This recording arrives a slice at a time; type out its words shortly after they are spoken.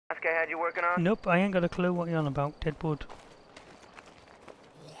Decay had you working on? Nope, I ain't got a clue what you're on about, Deadwood.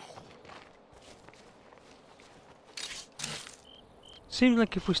 Seems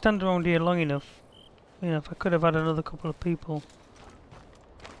like if we stand around here long enough, you know, if I could have had another couple of people,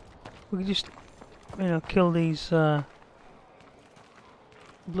 we could just, you know, kill these blood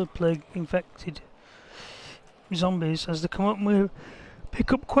plague infected zombies as they come up, and we'll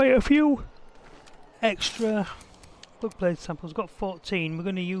pick up quite a few extra blood plague samples. Got 14. We're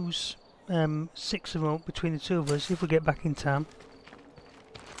going to use 6 of them between the two of us if we get back in time.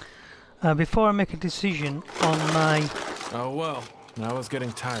 Before I make a decision on my... Oh well, I was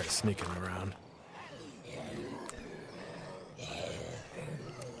getting tired of sneaking around.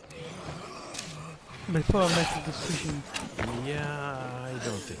 Before I make a decision... Yeah, I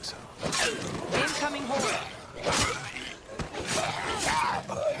don't think so. Incoming horde.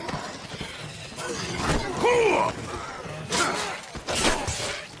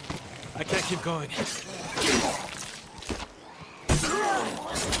 I can't keep going.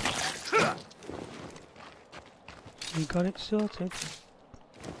 You got it sorted.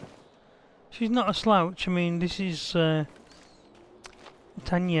 She's not a slouch. I mean, this is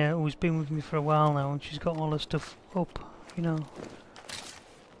Tanya, who's been with me for a while now, and she's got all her stuff up, you know.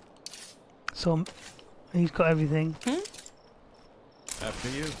 So he's got everything. After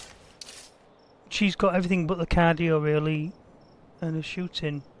you. She's got everything but the cardio, really, and the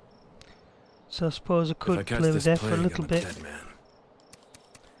shooting. So I suppose I could play with her for a little bit.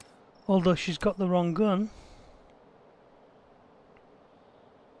 Although she's got the wrong gun.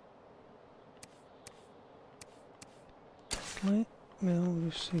 Okay, well, we'll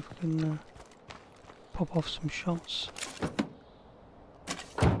just see if we can pop off some shots.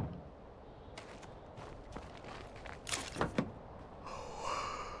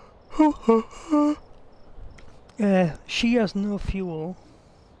 She has no fuel.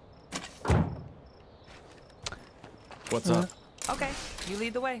 What's up? Okay, you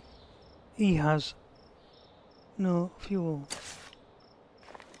lead the way. He has no fuel.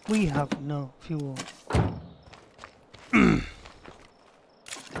 We have no fuel.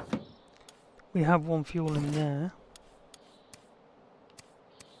 We have one fuel in there.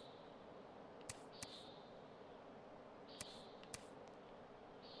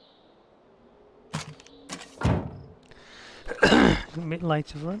 A bit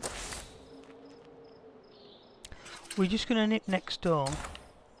lighter for it. We're just going to nip next door.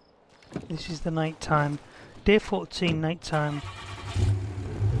 This is the night time. Day 14 night time.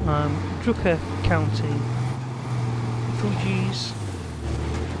 Drucker County. Fuji's.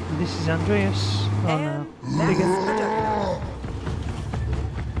 And this is Andreas. Oh no. Bigger.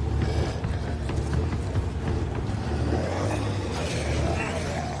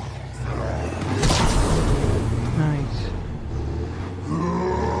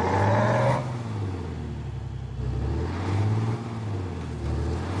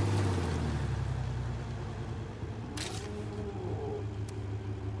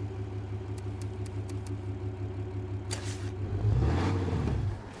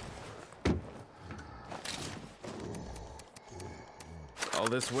 All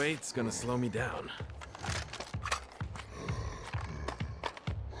this weight's gonna slow me down.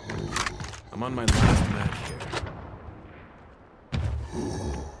 I'm on my last mag here.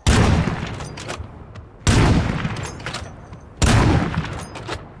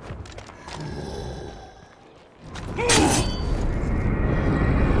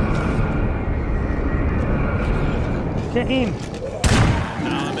 Get him!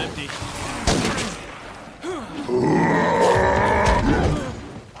 Now I'm empty.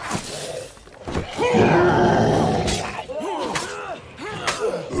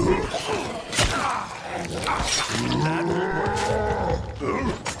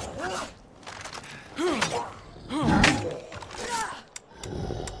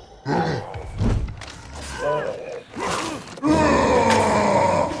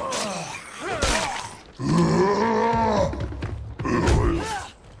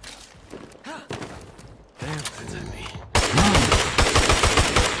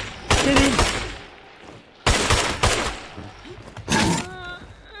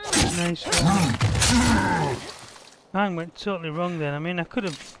 I went totally wrong then. I mean, I could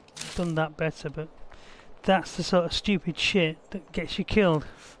have done that better, but that's the sort of stupid shit that gets you killed.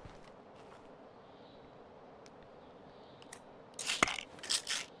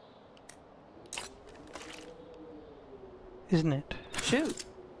 Isn't it? Shoot.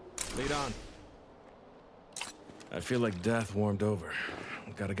 Lead on. I feel like death warmed over.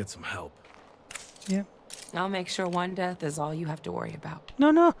 Gotta get some help. Yeah. I'll make sure one death is all you have to worry about.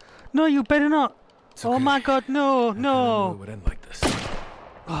 No, you better not. It's Oh okay. my God, no, I no. knew it would end like this.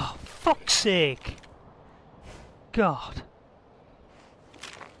 Oh, fuck's sake! God.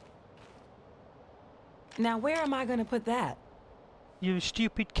 Now where am I gonna put that? You're a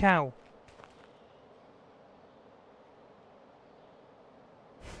stupid cow.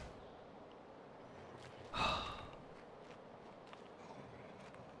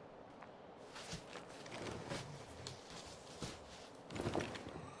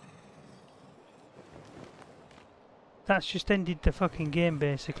 That's just ended the fucking game,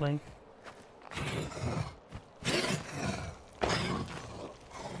 basically.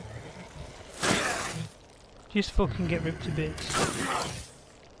 Just fucking get ripped to bits.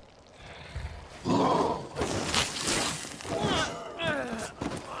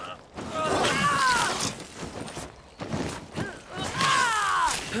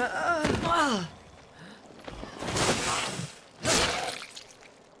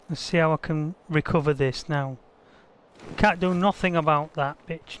 Let's see how I can recover this now. Can't do nothing about that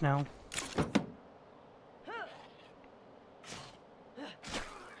bitch now.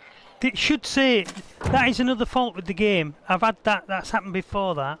 It should say that is another fault with the game. I've had that, that's happened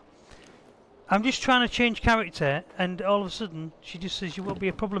before that. I'm just trying to change character and all of a sudden she just says you won't be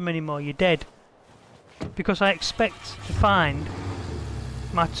a problem anymore, you're dead. Because I expect to find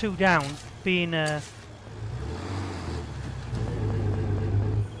my 2 down being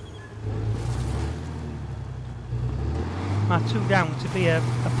my 2 down to be a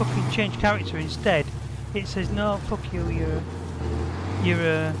fucking change character. Instead it says no, fuck you,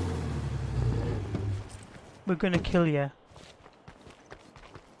 you're we're gonna kill you.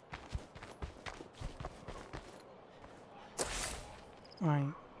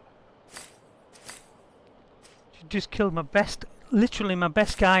 Right. She just killed my best, literally my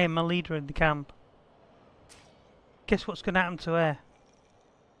best guy and my leader in the camp. Guess what's gonna happen to her?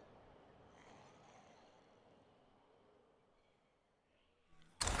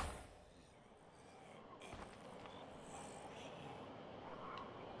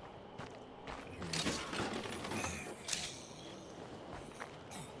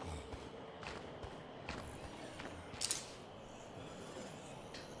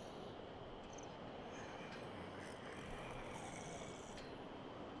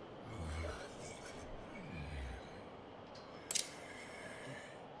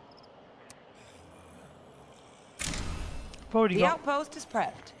 The outpost is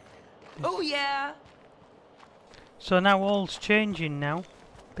prepped. Oh yeah. So now all's changing now,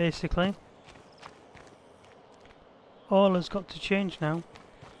 basically. All has got to change now.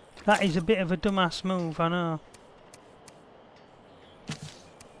 That is a bit of a dumbass move, I know.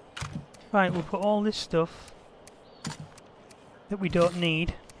 Right, we'll put all this stuff that we don't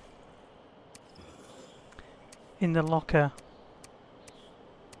need in the locker.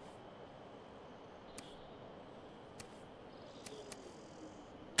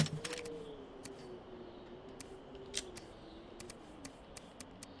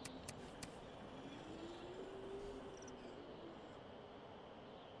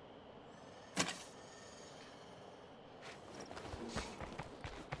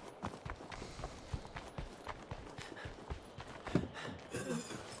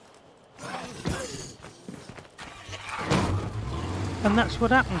 And that's what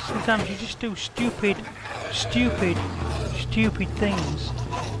happens. Sometimes you just do stupid things.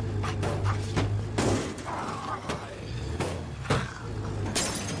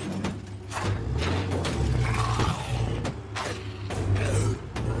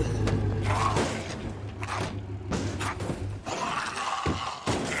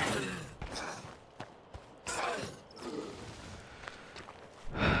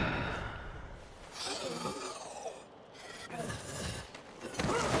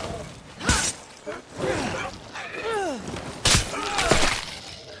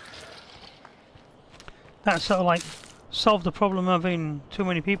 That sort of like solved the problem of having too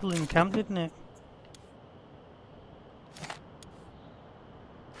many people in camp, didn't it?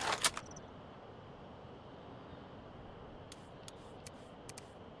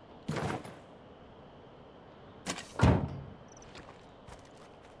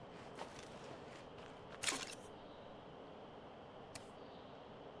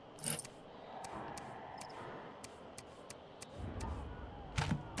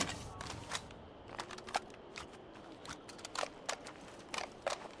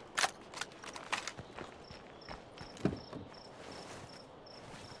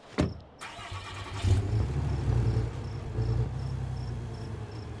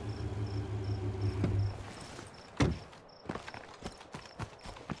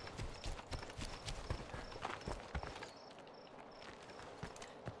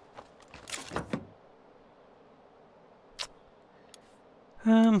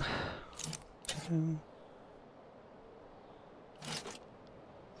 2,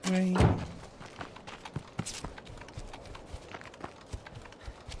 3.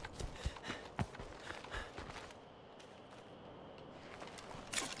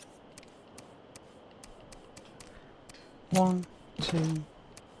 One, 2.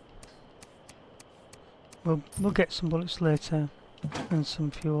 We'll get some bullets later and some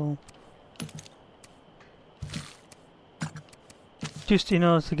fuel. Just in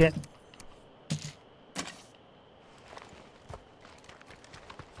order to get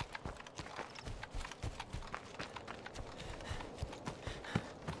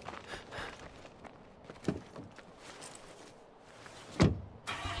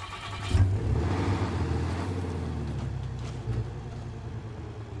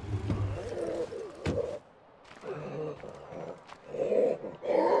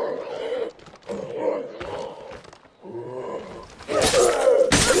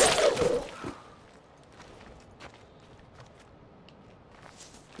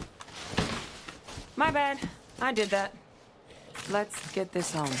My bad. I did that. Let's get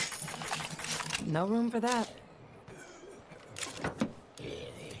this home. No room for that.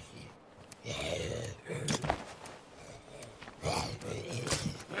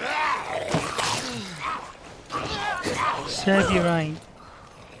 serve you right.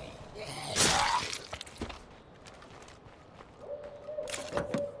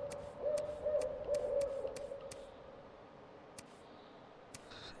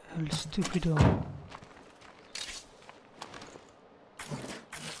 Stupid dog.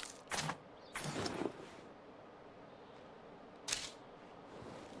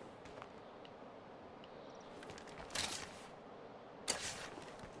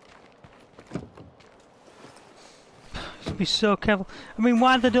 Be so careful. I mean,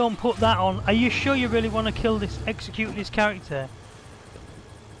 why they don't put that on? Are you sure you really want to kill this, execute this character?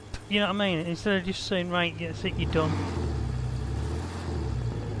 You know what I mean? Instead of just saying, right, that's it, you're done.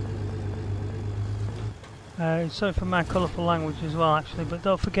 Sorry for my colourful language as well, actually, but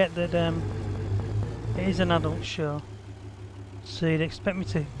don't forget that it is an adult show. So you'd expect me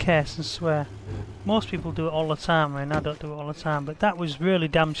to curse and swear. Most people do it all the time, and I don't do it all the time, but that was really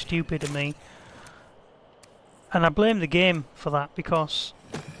damn stupid of me. And I blame the game for that, because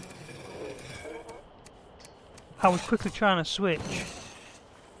I was quickly trying to switch.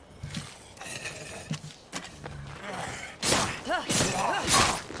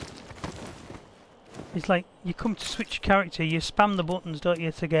 It's like, you come to switch character, you spam the buttons, don't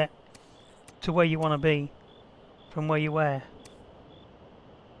you, to get to where you want to be, from where you were.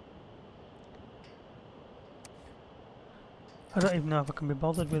 I don't even know if I can be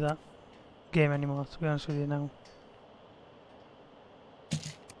bothered with that game anymore, to be honest with you now.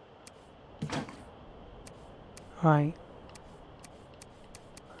 Right.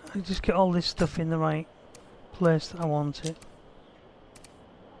 I just get all this stuff in the right place that I want it.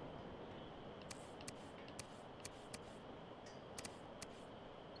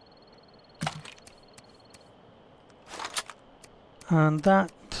 And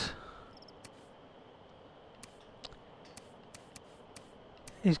that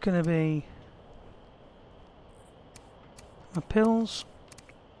is going to be my pills.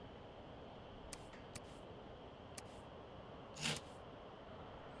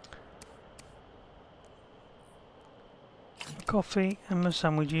 Coffee and my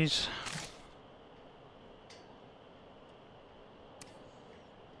sandwiches.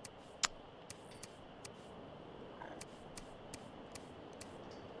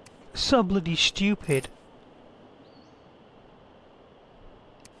 So bloody stupid.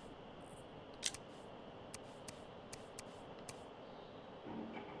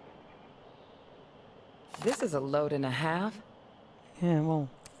 This is a load and a half. Yeah, well,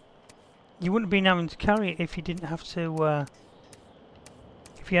 you wouldn't have been having to carry it if you didn't have to,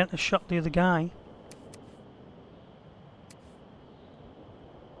 if you hadn't shot the other guy.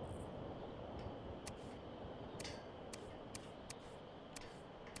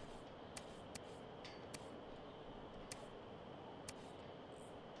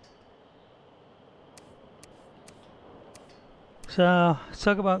 So, let's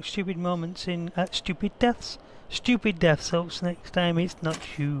talk about stupid moments in, stupid deaths. Stupid deaths, hopes next time it's not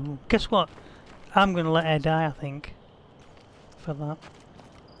you. Guess what? I'm gonna let her die, I think. For that.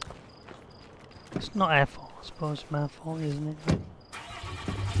 It's not her fault, I suppose it's my fault, isn't it?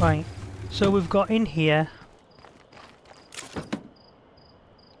 Right, so we've got in here.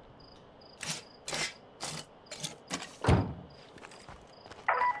 Alright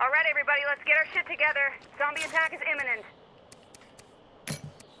everybody, let's get our shit together. Zombie attack is imminent.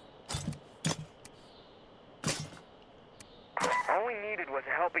 All we needed was as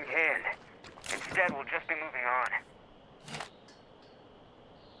a helping hand. Instead, we'll just be moving on.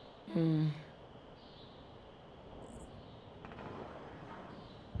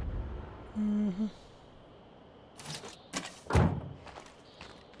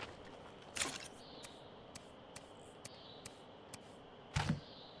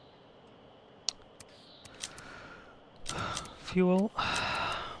 Fuel.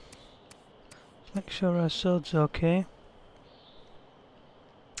 Make sure our SoD's okay.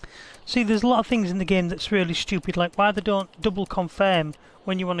 See, there's a lot of things in the game that's really stupid, like why they don't double confirm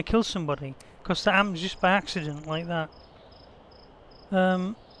when you want to kill somebody, because that happens just by accident like that.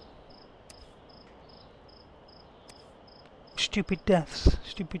 Stupid deaths,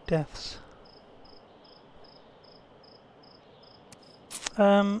 stupid deaths.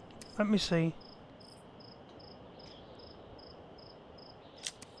 Let me see.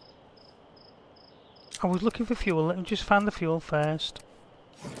 I was looking for fuel, let me just find the fuel first.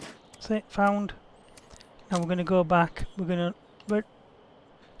 That's it, found. Now we're going to go back, we're going to...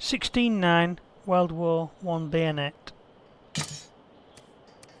 16.9 World War I bayonet.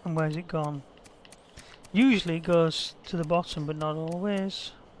 And where's it gone? Usually it goes to the bottom, but not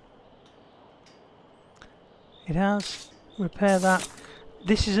always. It has. Repair that.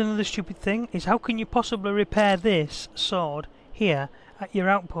 This is another stupid thing, is how can you possibly repair this sword here at your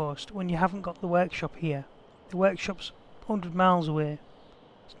outpost when you haven't got the workshop here? The workshop's 100 miles away.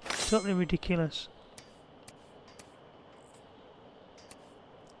 It's totally ridiculous.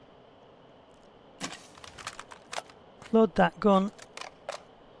 Load that gun.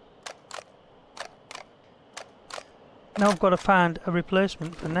 Now I've got to find a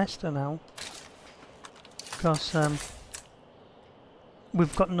replacement for Nesta now. Because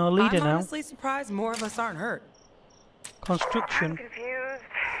we've got no leader now. I'm honestly surprised more of us aren't hurt. Construction. I'm confused.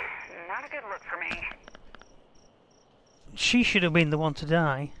 Not a good look for me. She should have been the one to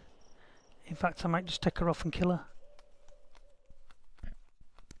die. In fact, I might just take her off and kill her.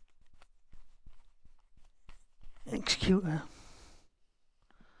 Execute her.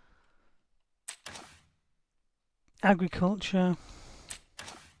 Agriculture.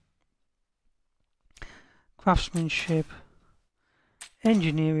 Craftsmanship.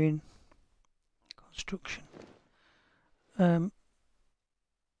 Engineering. Construction.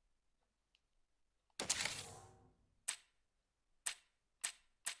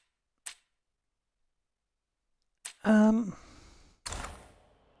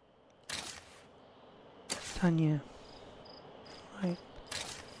 Tanya. Right.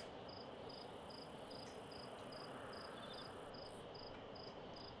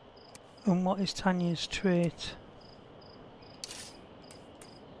 And what is Tanya's trait?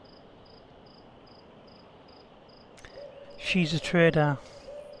 She's a trader.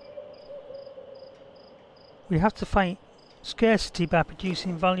 We have to fight scarcity by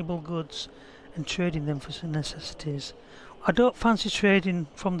producing valuable goods and trading them for some necessities. I don't fancy trading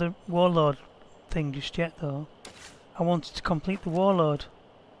from the warlord thing just yet though. I wanted to complete the warlord.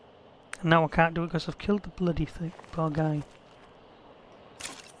 And now I can't do it because I've killed the bloody poor guy.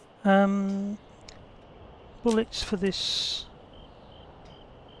 Bullets for this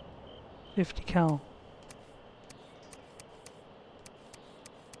 50 cal.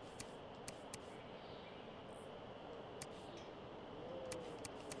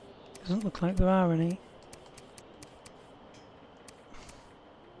 Doesn't look like there are any.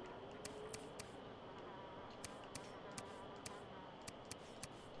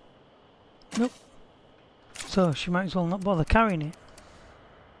 Nope. So she might as well not bother carrying it.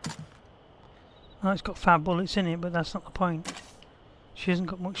 Oh, it's got 5 bullets in it, but that's not the point. She hasn't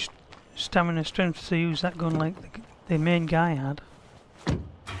got much stamina strength to use that gun like the main guy had.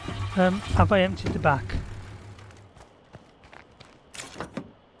 Have I emptied the back?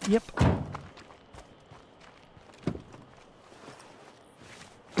 Yep.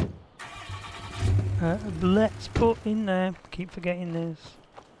 Let's put in there. Keep forgetting this.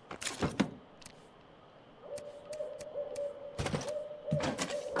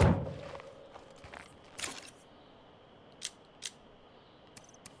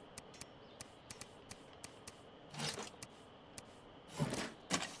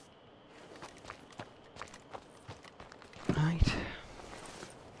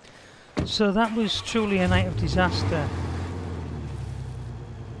 So that was truly a night of disaster.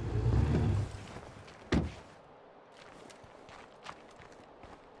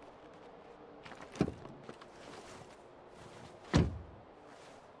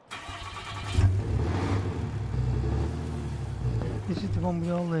 This is the one with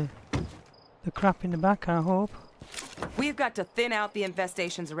all the crap in the back, I hope. We've got to thin out the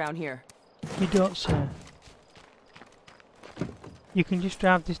infestations around here. You don't, sir. You can just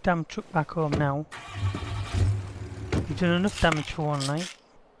drive this damn truck back home now. You've done enough damage for one night.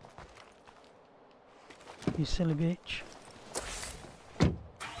 You silly bitch.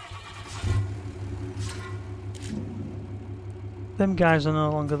 Them guys are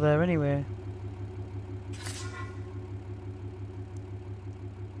no longer there anyway.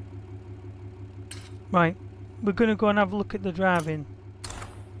 Right, we're going to go and have a look at the driving.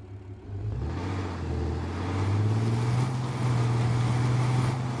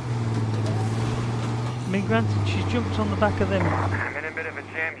 I mean, granted, she's jumped on the back of them. I'm in a bit of a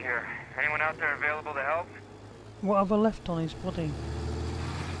jam here. Anyone out there available to help? What have I left on his body?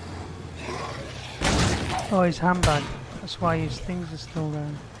 Oh, his handbag. That's why his things are still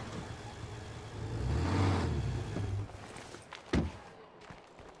there.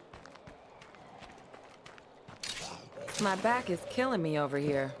 My back is killing me over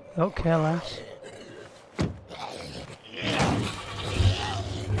here. Okay, lass.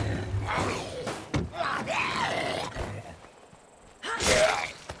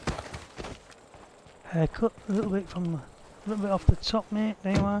 Haircut a little bit off the top, mate.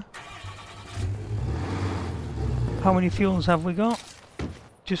 There you are. How many fuels have we got?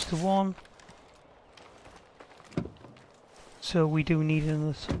 Just the one. So we do need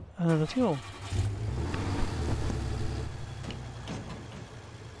another fuel.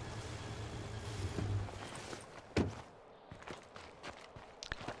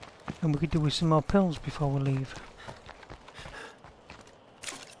 And we could do with some more pills before we leave.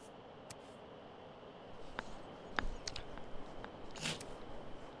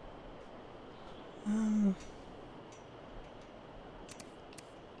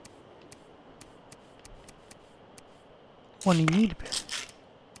 When you need a pill.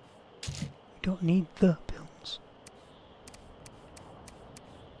 You don't need the pills.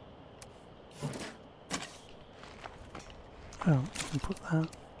 Well, you can put that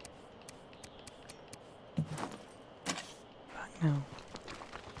back now.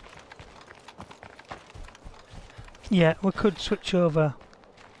 Yeah, we could switch over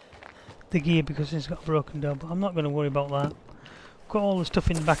the gear because it's got a broken door, but I'm not going to worry about that. Got all the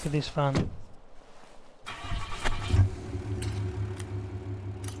stuff in the back of this van.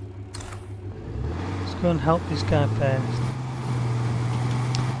 Let's go and help this guy first.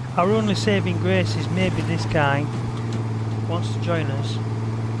 Our only saving grace is maybe this guy wants to join us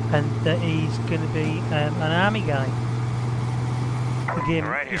and that he's going to be an army guy. The game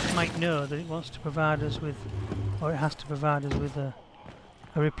just might know that it wants to provide us with, or it has to provide us with a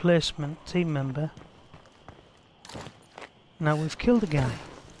replacement team member. Now we've killed a guy.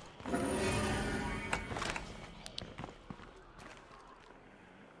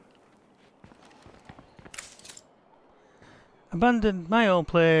 Abandoned my own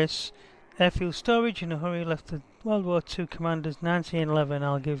place. Airfield storage in a hurry. Left the World War II commanders 1911.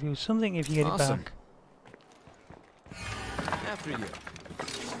 I'll give you something if you get it back. After you.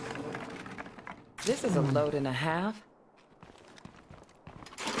 This is a load and a half.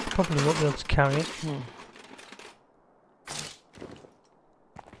 Probably won't be able to carry it.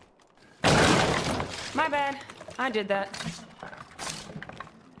 My bad. I did that.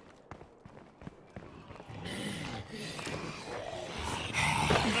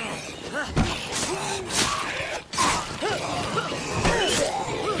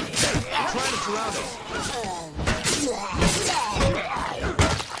 Trying to surround us.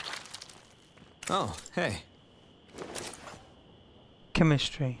 Oh, hey.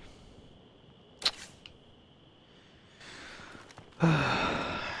 Chemistry.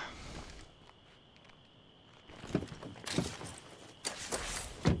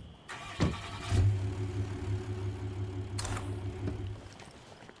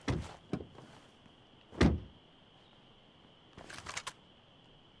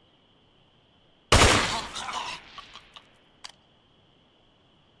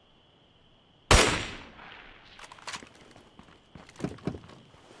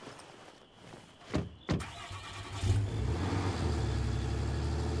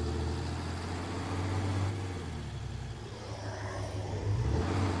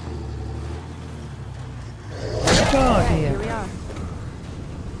 God, Here we are.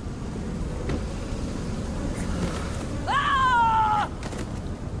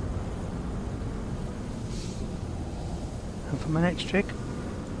 And for my next trick.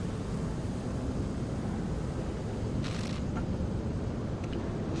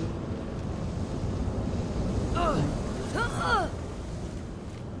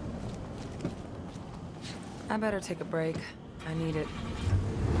 I better take a break. I need it.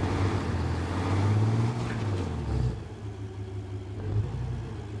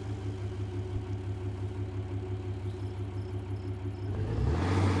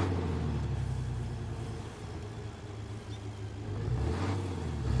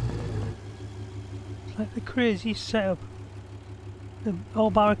 Like the crazy setup. All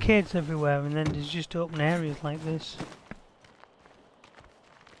barricades everywhere, and then there's just open areas like this.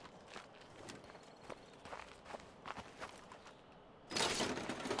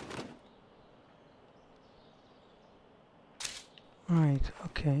 Right,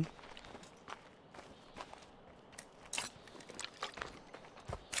 okay.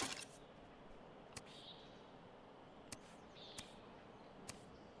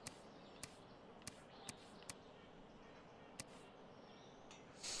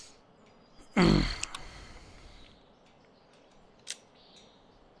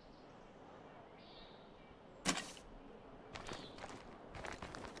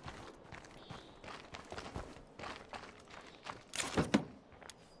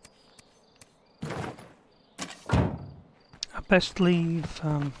 Best leave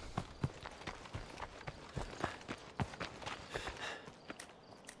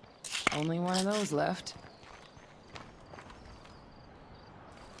Only one of those left.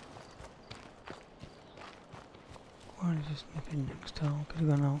 why did I just nip in next door? Could have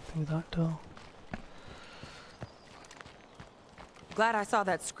gone out through that door. Glad I saw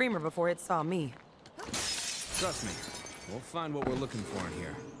that screamer before it saw me. Trust me, we'll find what we're looking for in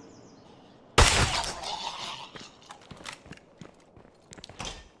here.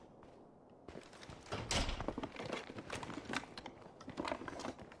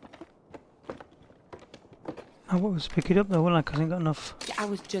 I was pick it up though, wouldn't I? Because I ain't got enough. Yeah, I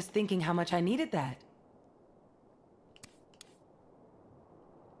was just thinking how much I needed that.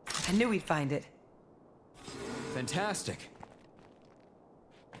 I knew we'd find it. Fantastic.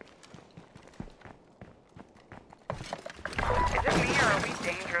 Is it me or are we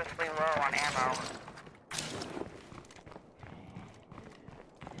dangerously low on ammo?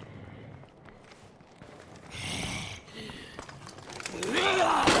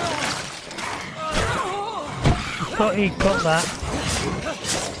 I thought he got that.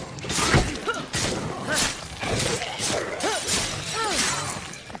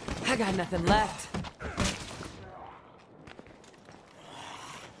 I got nothing left.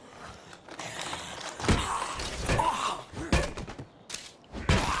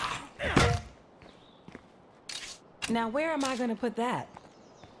 Now where am I gonna put that?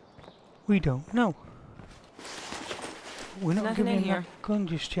 We don't know. We're not Nothing giving in him here. that gun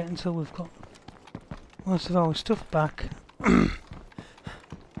just yet until we've got most of our stuff back.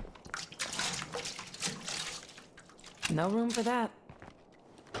 No room for that.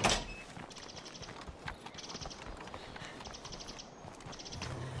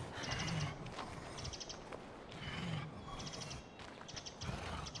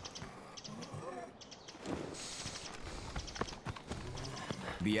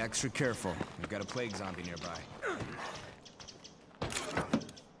 Be extra careful. We've got a plague zombie nearby.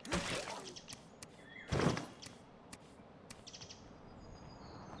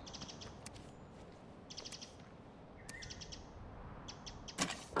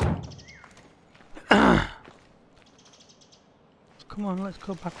 Come on, let's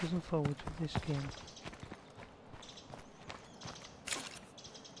go backwards and forwards with this game.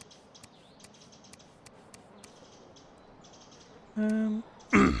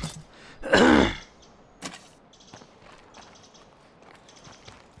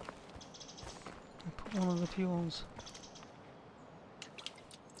 Put one of the fuels.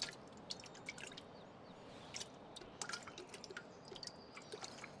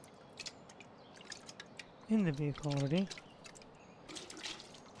 In the vehicle already.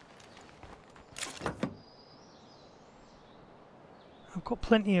 I've got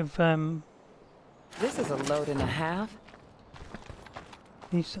plenty of This is a load and a half.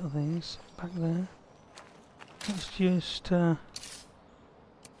 these sort of things back there. Let's just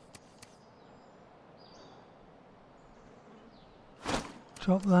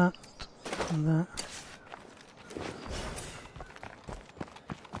drop that and that.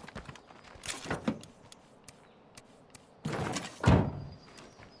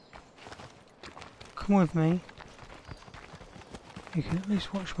 Come with me. You can at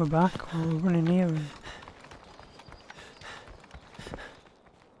least watch my back while we're running near him.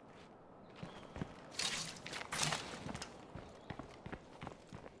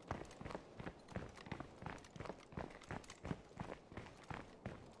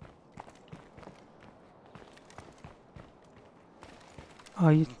 Oh,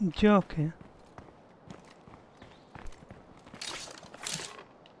 you're joking?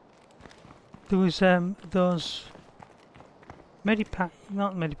 There was those medipack,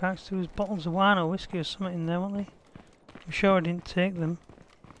 not medipacks, there was bottles of wine or whiskey or something in there, weren't they? I'm sure I didn't take them.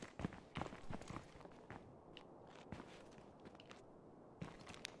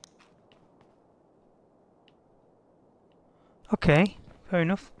 Okay, fair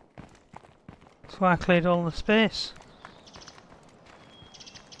enough. That's why I cleared all the space.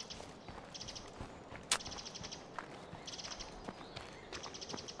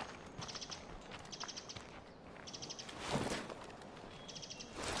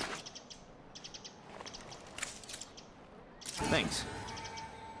 Thanks.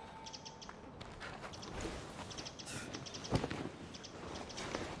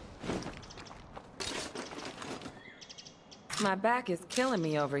 My back is killing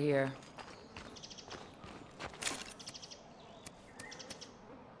me over here.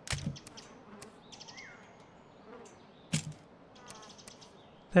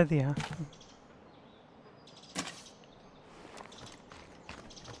 There they are.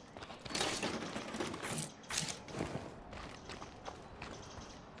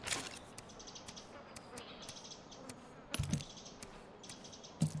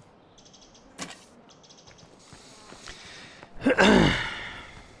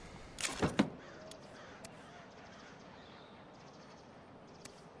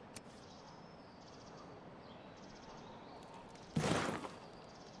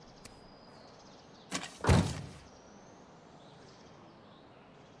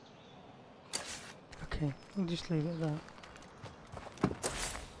 Okay, we'll just leave it there.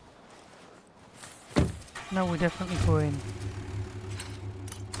 Now we're definitely going.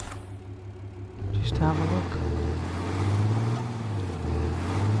 Just have a look.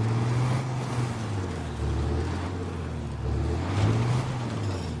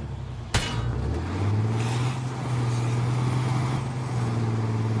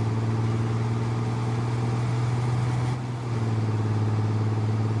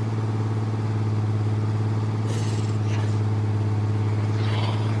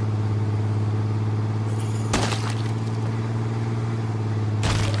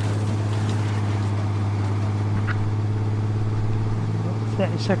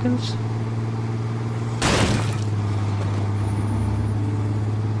 Seconds.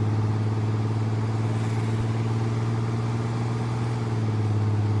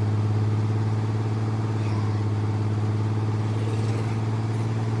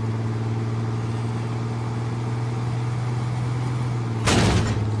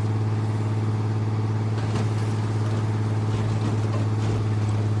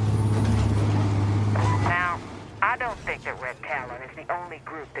 Now, I don't think that Red Talon is the only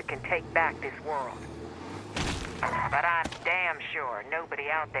group that can take back this world. But I'm damn sure nobody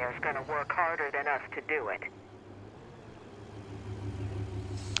out there is gonna work harder than us to do it.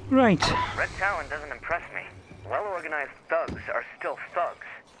 Right. Red Talon doesn't impress me. Well-organized thugs are still thugs.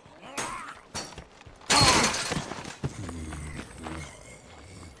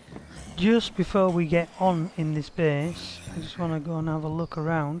 Just before we get on in this base, I just want to go and have a look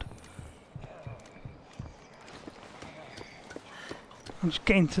around. I'm just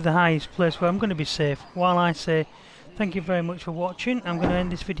getting to the highest place where I'm going to be safe. While I say thank you very much for watching, I'm going to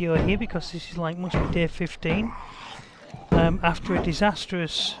end this video here because this is like must be day 15. After a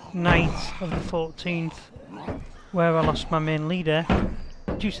disastrous night of the 14th, where I lost my main leader,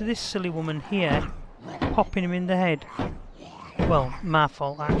 due to this silly woman here popping him in the head. Well, my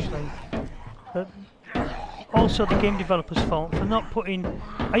fault actually. But also the game developer's fault for not putting,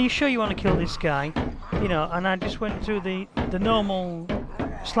 are you sure you want to kill this guy? You know, and I just went through the normal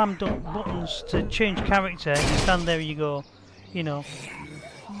slam dunk buttons to change character, and stand there you go, you know,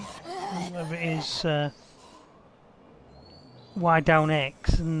 whatever it is, Y down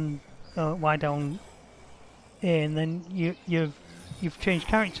X and Y down A, and then you've changed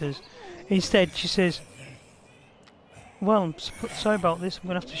characters. Instead she says, well, I'm sorry about this, I'm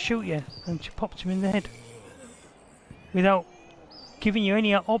going to have to shoot you, and she popped him in the head without giving you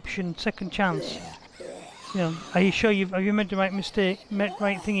any option, second chance. You know, are you sure have you made the right right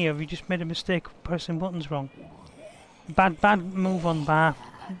thingy, or have you just made a mistake of pressing buttons wrong? Bad move on part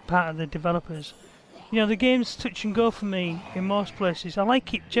of the developers. You know, the game's touch and go for me in most places. I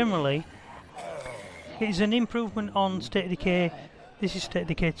like it generally. It's an improvement on State of Decay. This is State of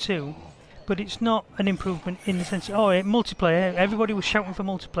Decay 2, but it's not an improvement in the sense, oh, multiplayer. Everybody was shouting for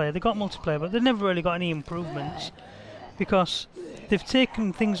multiplayer. They got multiplayer, but they never really got any improvements because they've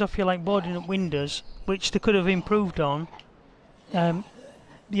taken things off you like boarding up windows, which they could have improved on.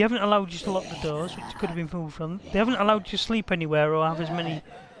 They haven't allowed you to lock the doors, which they could have improved on. They haven't allowed you to sleep anywhere or have as many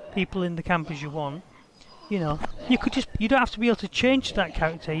people in the camp as you want. You know, you don't have to be able to change that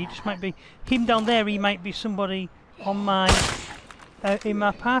character. You just might be him down there. He might be somebody on my in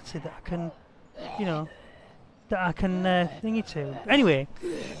my party that I can, you know, that I can thingy to. Anyway,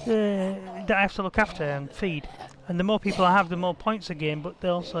 that I have to look after and feed. And the more people I have, the more points I gain, but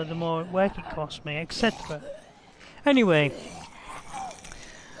also the more work it costs me, etc. Anyway,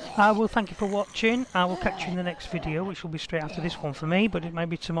 I will thank you for watching. I will catch you in the next video, which will be straight after this one for me, but it may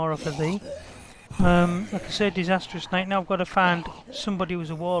be tomorrow for thee. Like I said, disastrous night. Now I've got to find somebody who's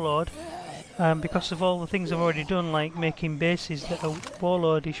a warlord, because of all the things I've already done, like making bases that are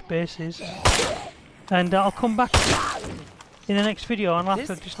warlordish bases. And I'll come back in the next video and I'll have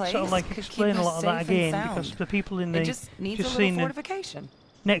to just sort of like explain a lot of that again, because the people in the just seen the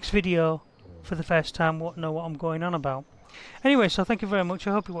next video for the first time won't know what I'm going on about. Anyway, so thank you very much.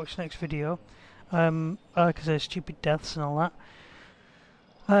 I hope you watch the next video. Like I say, stupid deaths and all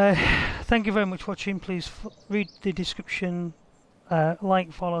that. Thank you very much for watching. Please read the description,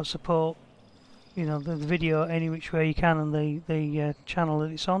 like, follow, support, you know, the video any which way you can, and the channel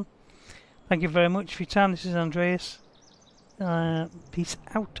that it's on. Thank you very much for your time. This is Andreas. Peace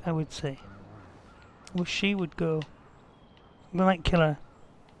out, I would say. Wish she would go. We might kill her.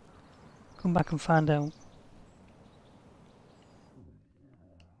 Come back and find out.